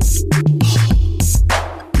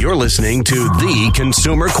 You're listening to the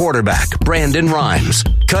consumer quarterback, Brandon Rhymes,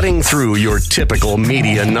 cutting through your typical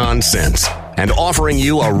media nonsense and offering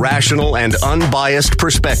you a rational and unbiased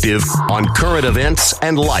perspective on current events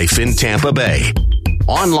and life in Tampa Bay.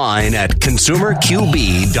 Online at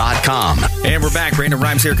ConsumerQB.com. And we're back. Brandon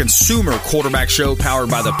Rhymes here, Consumer Quarterback Show, powered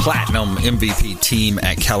by the Platinum MVP team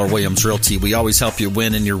at Keller Williams Realty. We always help you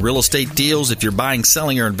win in your real estate deals. If you're buying,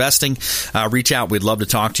 selling, or investing, reach out. We'd love to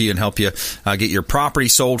talk to you and help you get your property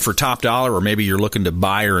sold for top dollar, or maybe you're looking to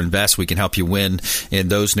buy or invest. We can help you win in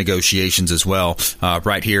those negotiations as well,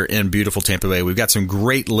 right here in beautiful Tampa Bay. We've got some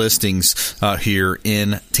great listings here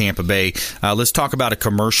in Tampa Bay. Let's talk about a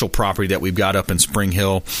commercial property that we've got up in Spring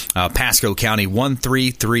Hill, Pasco County,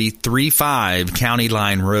 13335 County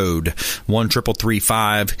Line Road,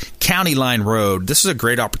 13335 County Line Road. This is a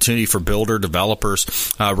great opportunity for builder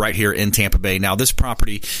developers right here in Tampa Bay. Now, this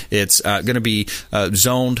property, it's going to be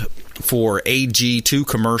zoned for AG to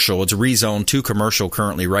commercial. It's rezoned to commercial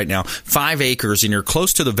currently right now. 5 acres, and you're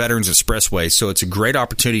close to the Veterans Expressway, so it's a great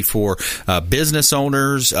opportunity for business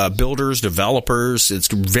owners, builders, developers. It's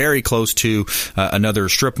very close to another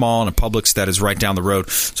strip mall and a Publix that is right down the road.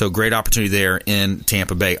 So great opportunity there in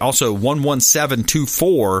Tampa Bay. Also,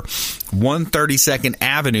 11724 132nd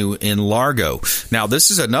Avenue in Largo. Now,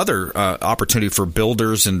 this is another opportunity for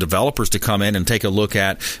builders and developers to come in and take a look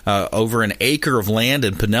at over an acre of land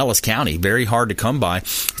in Pinellas County. Very hard to come by.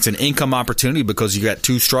 It's an income opportunity because you got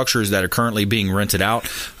 2 structures that are currently being rented out.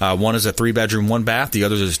 One is a 3-bedroom, 1-bath. The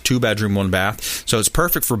other is a 2-bedroom, 1-bath. So it's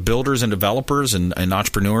perfect for builders and developers and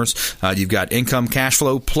entrepreneurs. You've got income, cash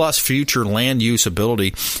flow, plus future land use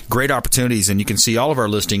ability. Great opportunities, and you can see all of our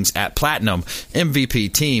listings at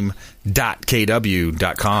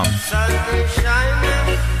PlatinumMVPteam.kw.com.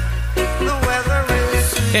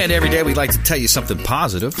 And every day we'd like to tell you something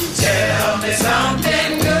positive. Tell me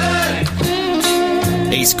something good.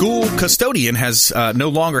 A school custodian has no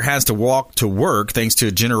longer has to walk to work thanks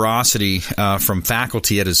to generosity from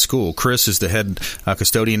faculty at his school. Chris is the head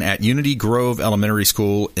custodian at Unity Grove Elementary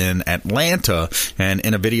School in Atlanta. And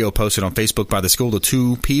in a video posted on Facebook by the school, the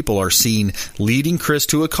 2 people are seen leading Chris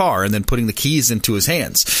to a car and then putting the keys into his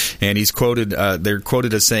hands. And he's quoted, they're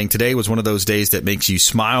quoted as saying, "Today was one of those days that makes you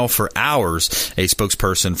smile for hours," a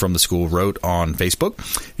spokesperson from the school wrote on Facebook.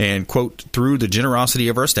 And, quote, "Through the generosity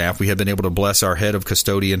of our staff, we have been able to bless our head of custodian,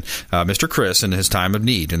 Mr. Chris, in his time of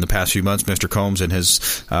need. In the past few months, Mr. Combs and his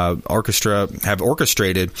orchestra have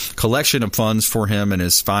orchestrated collection of funds for him and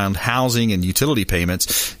has found housing and utility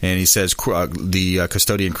payments." And he says, the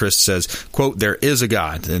custodian Chris says, quote, "There is a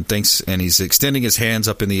God," and thanks, and he's extending his hands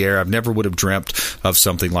up in the air. "I've never would have dreamt of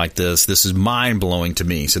something like this. This is mind-blowing to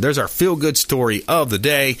me." So there's our feel-good story of the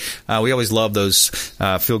day. We always love those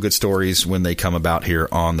feel-good stories when they come about here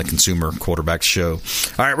on the Consumer Quarterback Show.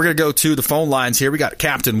 All right, we're going to go to the phone lines here. We got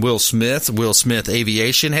Captain Will Smith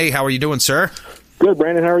Aviation. Hey, how are you doing, sir? Good,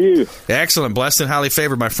 Brandon. How are you? Excellent. Blessed and highly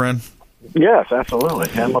favored, my friend. Yes, absolutely.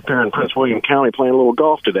 I'm up here in Prince William County playing a little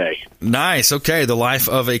golf today. Nice. Okay, the life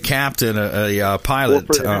of a captain, a pilot.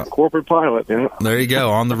 Corporate pilot, yeah. There you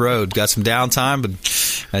go, on the road. Got some downtime, but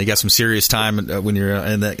you got some serious time when you're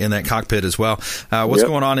in that cockpit as well. What's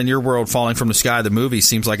going on in your world, Falling from the Sky? The movie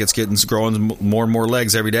seems like it's growing more and more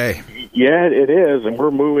legs every day. Yeah, it is, and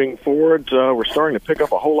we're moving forward. We're starting to pick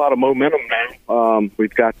up a whole lot of momentum now.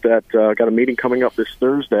 We've got got a meeting coming up this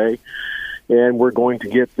Thursday, and we're going to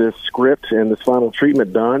get this script and this final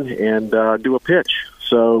treatment done and do a pitch.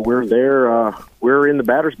 So we're there. We're in the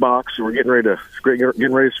batter's box, and we're getting ready to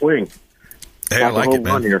swing. Hey, I like it,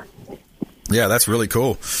 man. Here. Yeah, that's really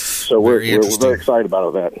cool. So we're very excited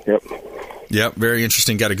about that. Yep. Yep, very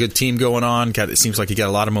interesting. Got a good team going on. It seems like you got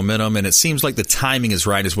a lot of momentum, and it seems like the timing is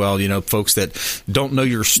right as well. You know, folks that don't know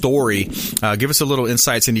your story, give us a little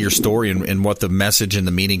insights into your story and what the message and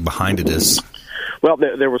the meaning behind it is. Well,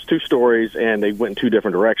 there was two stories, and they went in two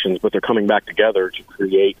different directions, but they're coming back together to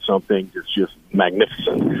create something that's just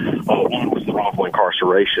magnificent. One was the wrongful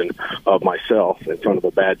incarceration of myself in front of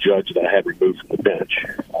a bad judge that I had removed from the bench.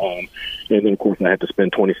 And then, of course, I had to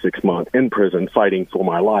spend 26 months in prison fighting for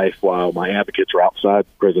my life while my advocates are outside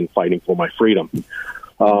prison fighting for my freedom.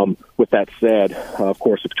 With that said, of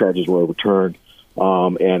course, the charges were overturned,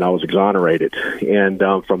 and I was exonerated. And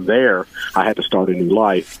from there, I had to start a new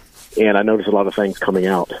life. And I noticed a lot of things coming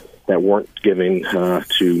out that weren't given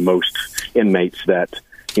to most inmates, that,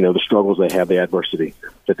 the struggles they have, the adversity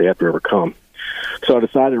that they have to overcome. So I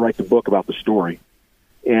decided to write the book about the story.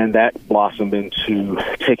 And that blossomed into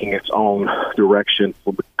taking its own direction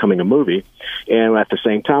for becoming a movie. And at the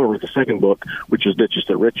same time, I wrote the second book, which is Ditches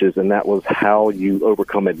to Riches, and that was how you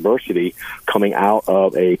overcome adversity coming out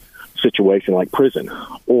of a situation like prison,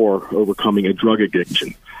 or overcoming a drug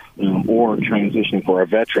addiction, or transitioning for our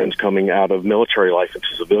veterans coming out of military life into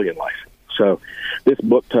civilian life. So this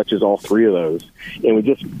book touches all three of those, and we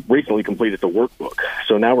just recently completed the workbook.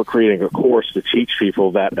 So now we're creating a course to teach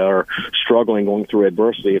people that are struggling, going through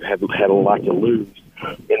adversity, and have had a lot to lose.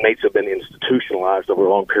 Inmates have been institutionalized over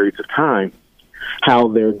long periods of time, how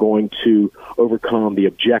they're going to overcome the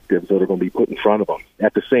objectives that are going to be put in front of them.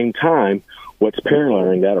 At the same time, what's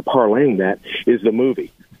paralleling that or parlaying that is the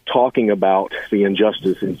movie, talking about the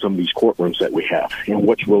injustice in some of these courtrooms that we have and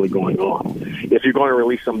what's really going on. If you're going to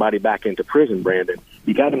release somebody back into prison, Brandon,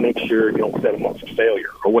 you got to make sure you don't set them up for failure,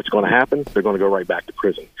 or what's going to happen, they're going to go right back to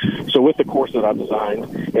prison. So with the course that I've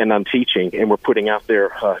designed and I'm teaching and we're putting out there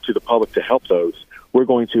to the public to help those, we're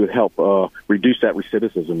going to help reduce that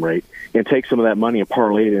recidivism rate and take some of that money and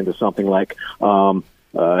parlay it into something like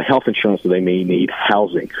health insurance that they may need,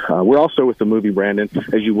 housing. We're also, with the movie, Brandon,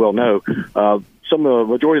 as you well know, some of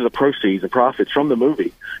the majority of the proceeds and profits from the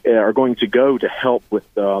movie are going to go to help with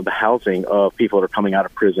the housing of people that are coming out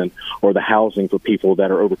of prison, or the housing for people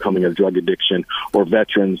that are overcoming a drug addiction, or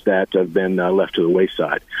veterans that have been left to the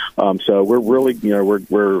wayside. So we're really,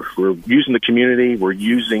 we're using the community, we're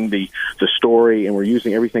using the story, and we're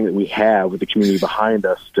using everything that we have with the community behind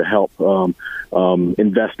us to help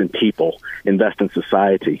invest in people, invest in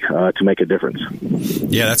society to make a difference.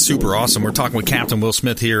 Yeah, that's super awesome. We're talking with Captain Will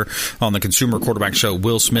Smith here on the Consumer Quarterback Show.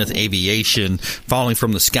 Will Smith Aviation, Falling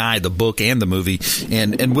from the Sky, the book and the movie.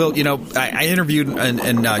 And Will, I interviewed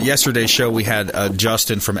in yesterday's show. We had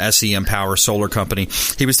Justin from SEM Power Solar Company.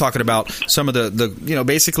 He was talking about some of the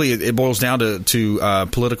basically it boils down to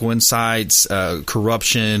political insights,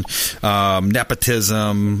 corruption,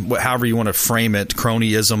 nepotism, however you want to frame it,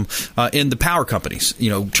 cronyism in the power companies.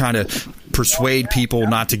 Trying to persuade people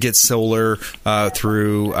not to get solar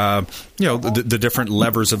through the different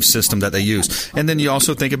levers of system that they use. And then you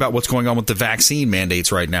also think about what's going on with the vaccine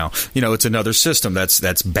mandates right now. It's another system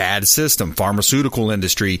that's bad system. Pharmaceutical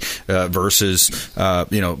industry versus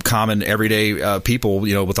common everyday people,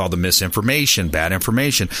 with all the misinformation, bad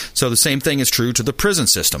information. So the same thing is true to the prison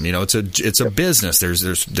system. It's a business.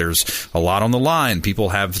 There's a lot on the line. People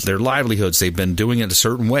have their livelihoods. They've been doing it a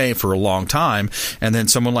certain way for a long time, and then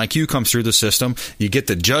someone like you comes through the system. You get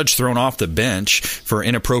the judge thrown off the bench for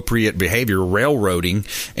inappropriate behavior, railroading,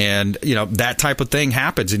 and that type of thing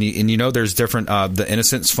happens. And there's different the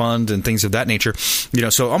Innocence Fund and things of that nature.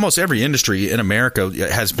 So almost every industry in America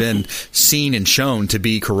has been seen and shown to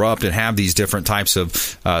be corrupt and have these different types of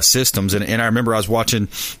systems. And I remember I was watching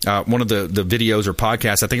one of the videos or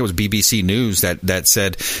podcasts. I think it was BBC News that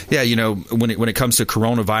said, when it comes to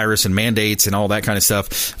coronavirus and mandates and all that kind of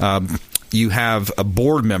stuff. You have a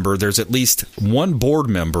board member. There's at least one board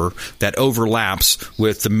member that overlaps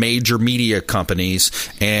with the major media companies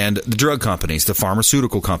and the drug companies, the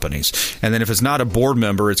pharmaceutical companies. And then if it's not a board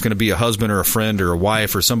member, it's going to be a husband or a friend or a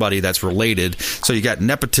wife or somebody that's related. So you got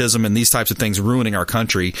nepotism and these types of things ruining our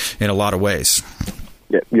country in a lot of ways.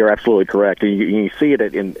 Yeah, you're absolutely correct. You see it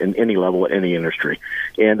in any level, at any industry,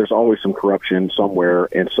 and there's always some corruption somewhere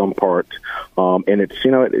in some part, and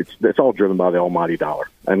it's all driven by the almighty dollar.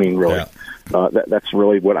 I mean, really. Yeah. That's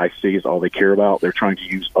really what I see is all they care about. They're trying to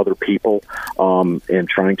use other people and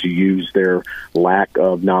trying to use their lack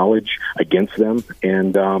of knowledge against them.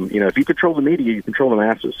 And, if you control the media, you control the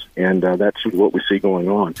masses. And that's what we see going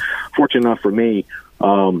on. Fortunate enough for me,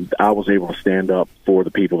 I was able to stand up for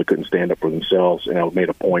the people that couldn't stand up for themselves. And I made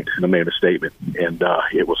a point and I made a statement, and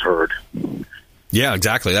it was heard. Yeah,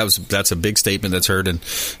 exactly. That's a big statement that's heard. And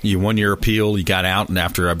you won your appeal. You got out, and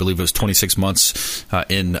after I believe it was 26 months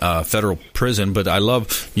in federal prison. But I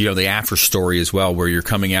love the after story as well, where you're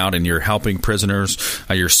coming out and you're helping prisoners.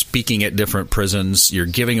 You're speaking at different prisons. You're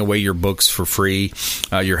giving away your books for free.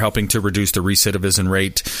 You're helping to reduce the recidivism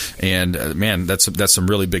rate. And man, that's some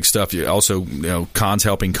really big stuff. You also, Cons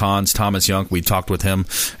helping Cons. Thomas Young, we talked with him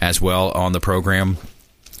as well on the program,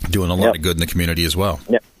 doing a lot of good in the community as well.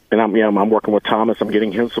 Yep. And I'm working with Thomas. I'm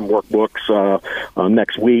getting him some workbooks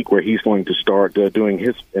next week, where he's going to start doing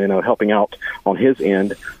his, helping out on his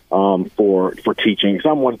end for teaching.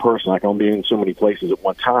 Because I'm one person, I can only be in so many places at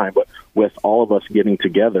one time. But with all of us getting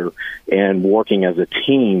together and working as a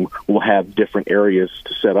team, we'll have different areas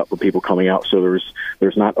to set up for people coming out. So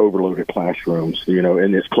there's not overloaded classrooms,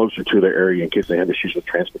 and it's closer to their area in case they have issues with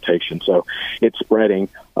transportation. So it's spreading.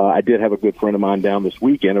 I did have a good friend of mine down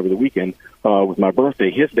over the weekend, with my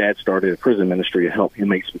birthday. His dad started a prison ministry to help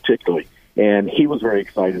inmates particularly, and he was very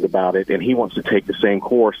excited about it, and he wants to take the same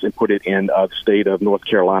course and put it in the state of North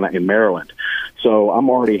Carolina and Maryland. So I'm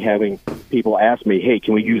already having people ask me, hey,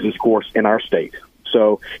 can we use this course in our state?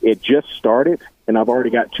 So it just started, and I've already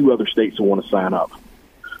got 2 other states who want to sign up,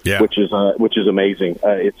 which is amazing.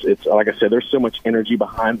 It's like I said, there's so much energy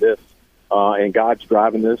behind this, and God's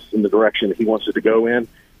driving this in the direction that he wants it to go in.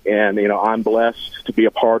 And I'm blessed to be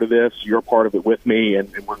a part of this. You're a part of it with me,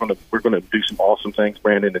 and we're gonna do some awesome things,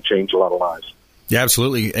 Brandon, and change a lot of lives. Yeah,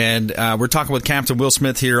 absolutely. And we're talking with Captain Will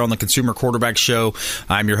Smith here on the Consumer Quarterback Show.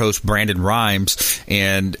 I'm your host, Brandon Rhymes.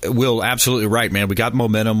 And Will, absolutely right, man. We got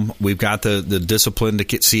momentum. We've got the discipline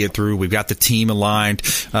to see it through. We've got the team aligned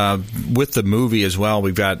with the movie as well.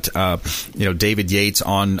 We've got David Yates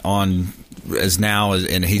on as now,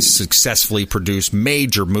 and he's successfully produced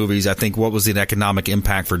major movies. I think, what was the economic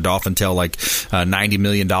impact for Dolphin Tale? Like $90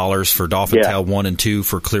 million for Dolphin Tale 1 and 2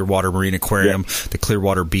 for Clearwater Marine Aquarium, the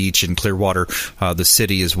Clearwater Beach, and Clearwater, the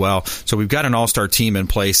city as well. So we've got an all-star team in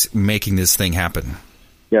place making this thing happen.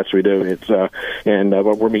 Yes, we do. It's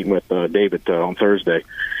we're meeting with David on Thursday,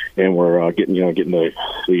 and we're getting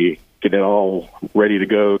it all ready to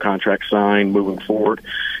go, contract signed, moving forward.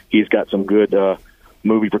 He's got some good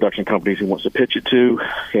movie production companies he wants to pitch it to,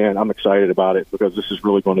 and I'm excited about it because this is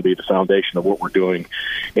really going to be the foundation of what we're doing,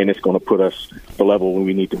 and it's going to put us the level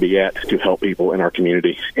we need to be at to help people in our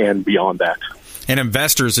community and beyond that. And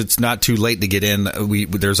investors, it's not too late to get in.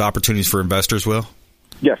 There's opportunities for investors, Will?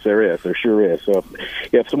 Yes, there is. There sure is. So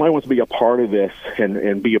if somebody wants to be a part of this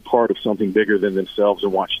and be a part of something bigger than themselves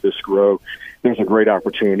and watch this grow, there's a great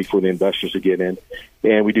opportunity for the investors to get in.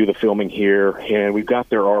 And we do the filming here, and we've got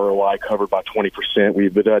their ROI covered by 20%.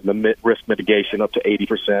 We've done the risk mitigation up to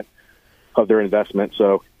 80% of their investment.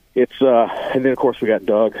 So it's and then, of course, we got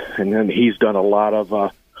Doug, and then he's done a lot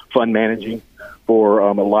of fund managing for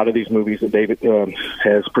a lot of these movies that David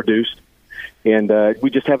has produced. And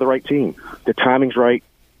we just have the right team. The timing's right.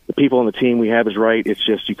 The people on the team we have is right. It's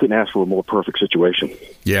just you couldn't ask for a more perfect situation.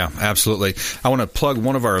 Yeah, absolutely. I want to plug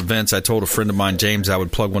one of our events. I told a friend of mine, James, I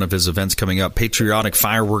would plug one of his events coming up. Patriotic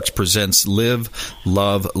Fireworks presents Live,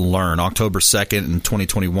 Love, Learn. October 2nd in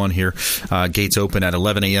 2021 here. Gates open at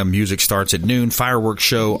 11 a.m. Music starts at noon. Fireworks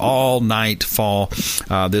show all night fall.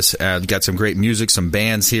 This got some great music, some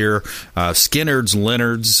bands here. Skinnerd's,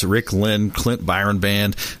 Leonard's, Rick Lynn, Clint Byron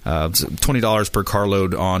Band. $20 per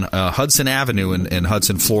carload on Hudson Avenue in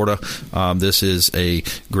Hudson, Florida. This is a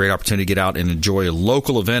great opportunity to get out and enjoy a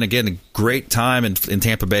local event. Again, a great time in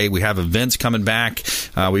Tampa Bay. We have events coming back.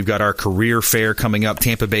 We've got our career fair coming up,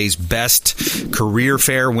 Tampa Bay's best career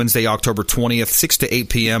fair, Wednesday, October 20th, 6 to 8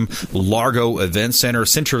 p.m., Largo Event Center,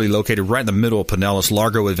 centrally located right in the middle of Pinellas,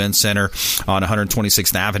 Largo Event Center on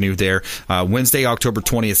 126th Avenue there. Wednesday, October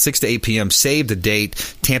 20th, 6 to 8 p.m., save the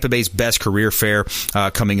date, Tampa Bay's best career fair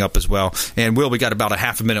coming up as well. And Will, we got about a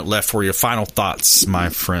half a minute left for you. Final thoughts, my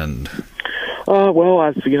friend.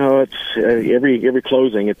 Well, it's every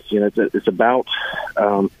closing. It's about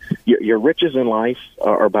your riches in life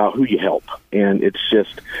are about who you help, and it's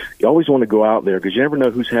just you always want to go out there because you never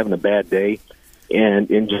know who's having a bad day, and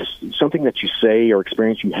just something that you say or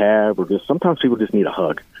experience you have, or just sometimes people just need a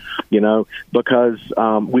hug, because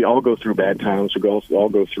we all go through bad times. We all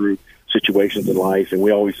go through situations in life, and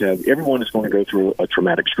we always have. Everyone is going to go through a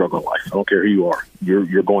traumatic struggle in life. I don't care who you are.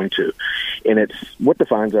 You're going to. And it's what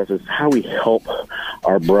defines us is how we help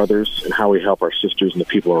our brothers and how we help our sisters and the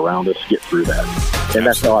people around us get through that. And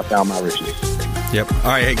that's how I found my riches. Yep.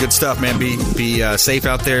 All right. Hey, good stuff, man. Be safe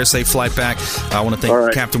out there. Safe flight back. I want to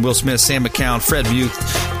thank Captain Will Smith, Sam McCown, Fred Muth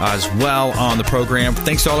as well on the program.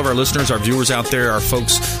 Thanks to all of our listeners, our viewers out there, our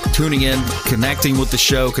folks tuning in, connecting with the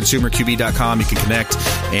show, consumerqb.com. You can connect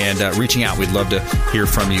and reaching out. We'd love to hear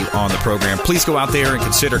from you on the program. Please go out there and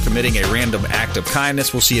consider committing a random act of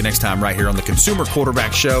kindness. We'll see you next time right here on the Consumer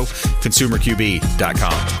Quarterback Show,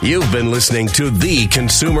 consumerqb.com. You've been listening to The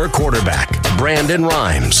Consumer Quarterback, Brandon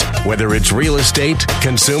Rhymes. Whether it's real estate,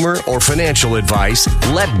 consumer, or financial advice,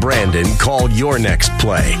 let Brandon call your next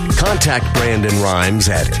play. Contact Brandon Rhymes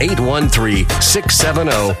at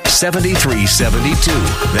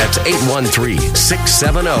 813-670-7372. That's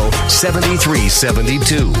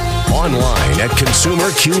 813-670-7372. Online at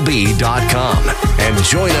consumerqb.com. And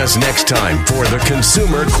join us next time for the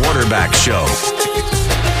Consumer Quarterback Show.